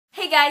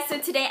guys, so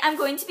today I'm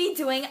going to be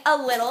doing a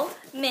little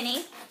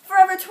mini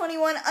Forever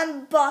 21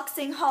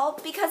 unboxing haul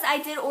because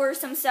I did order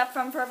some stuff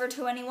from Forever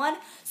 21,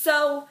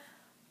 so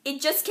it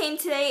just came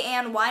today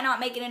and why not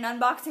make it an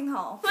unboxing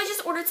haul? So I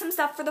just ordered some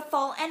stuff for the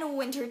fall and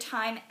winter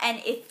time,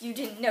 and if you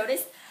didn't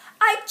notice,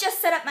 I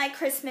just set up my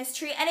Christmas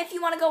tree, and if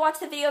you want to go watch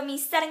the video of me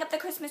setting up the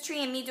Christmas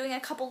tree and me doing a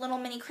couple little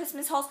mini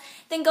Christmas hauls,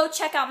 then go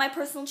check out my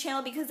personal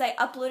channel because I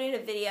uploaded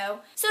a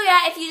video. So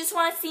yeah, if you just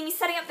want to see me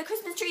setting up the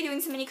Christmas tree,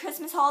 doing some mini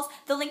Christmas hauls,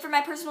 the link for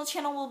my personal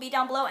channel will be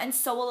down below, and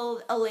so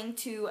will a link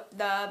to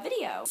the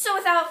video. So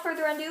without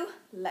further ado,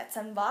 let's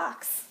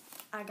unbox.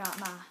 I got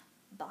my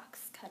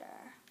box cutter.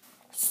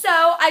 So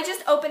I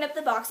just opened up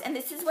the box, and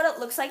this is what it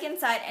looks like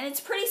inside, and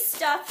it's pretty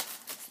stuffed.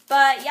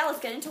 But yeah, let's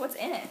get into what's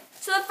in it.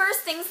 So the first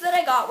things that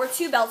I got were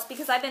 2 belts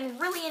because I've been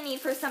really in need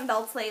for some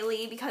belts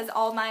lately because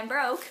all mine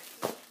broke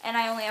and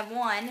I only have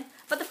one.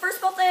 But the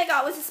first belt that I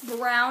got was this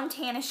brown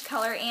tannish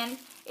color, and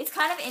it's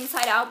kind of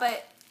inside out,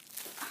 but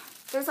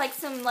there's like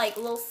some like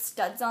little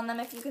studs on them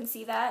if you can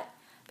see that.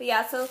 But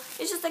yeah, so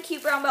it's just a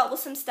cute brown belt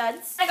with some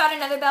studs. I got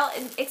another belt,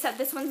 except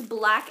this one's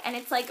black and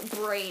it's like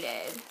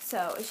braided.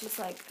 So it's just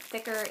like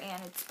thicker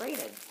and it's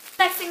braided.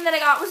 Next thing that I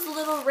got was the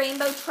little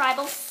rainbow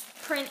tribal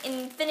print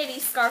infinity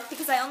scarf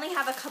because I only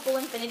have a couple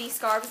infinity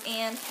scarves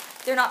and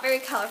they're not very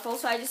colorful,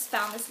 so I just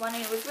found this one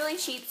and it was really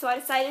cheap, so I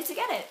decided to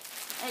get it.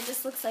 And it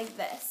just looks like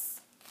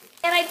this.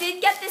 And I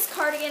did get this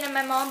cardigan and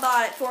my mom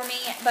bought it for me,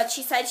 but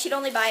she said she'd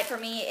only buy it for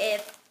me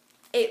if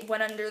it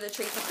went under the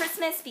tree for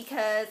Christmas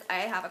because I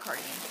have a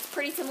cardigan. It's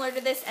pretty similar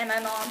to this, and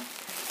my mom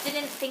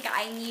didn't think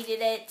I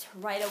needed it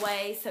right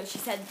away, so she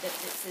said that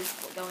this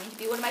is going to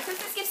be one of my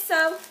Christmas gifts,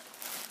 so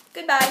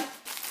goodbye.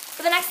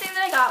 But the next thing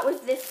that I got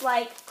was this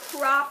like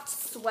cropped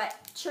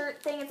sweatshirt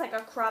thing. It's like a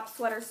cropped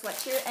sweater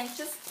sweatshirt, and it's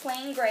just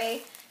plain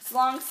gray. It's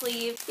long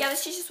sleeve. Yeah,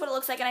 this is just what it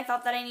looks like, and I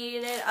thought that I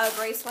needed a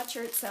gray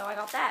sweatshirt, so I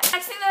got that.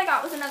 Next thing that I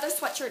got was another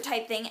sweatshirt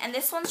type thing, and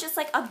this one's just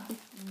like a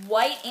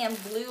white and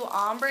blue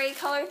ombre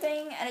color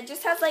thing, and it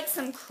just has like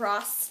some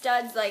cross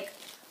studs like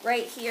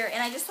right here,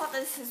 and I just thought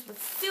this was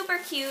super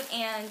cute,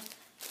 and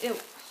I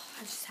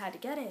just had to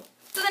get it.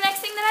 So the next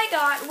thing that I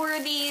got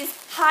were these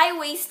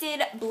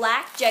high-waisted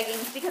black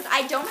jeggings because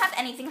I don't have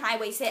anything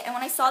high-waisted, and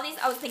when I saw these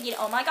I was thinking,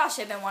 oh my gosh,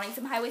 I've been wanting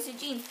some high-waisted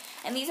jeans,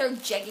 and these are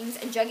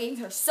jeggings, and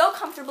jeggings are so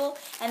comfortable,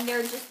 and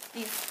they're just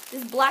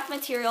this black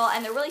material,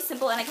 and they're really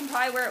simple, and I can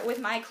probably wear it with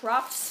my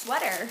cropped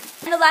sweater.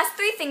 And the last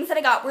 3 things that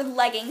I got were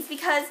leggings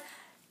because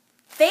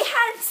they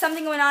had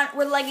something going on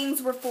where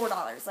leggings were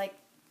 $4. Like,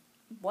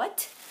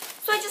 what?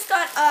 So I just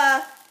got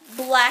a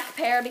black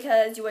pair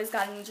because you always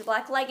gotta need your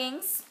black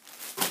leggings.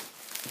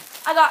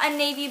 I got a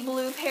navy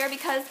blue pair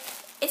because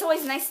it's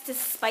always nice to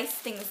spice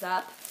things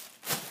up.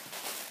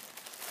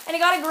 And I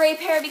got a gray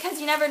pair because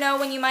you never know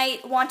when you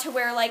might want to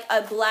wear like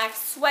a black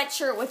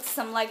sweatshirt with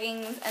some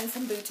leggings and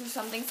some boots or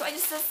something. So I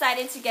just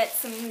decided to get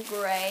some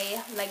gray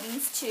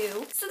leggings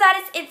too. So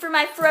that is it for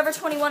my Forever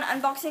 21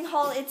 unboxing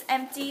haul. It's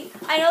empty.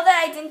 I know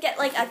that I didn't get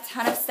like a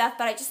ton of stuff,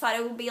 but I just thought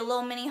it would be a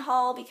little mini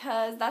haul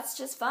because that's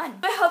just fun.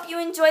 I hope you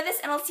enjoy this,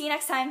 and I'll see you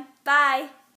next time. Bye!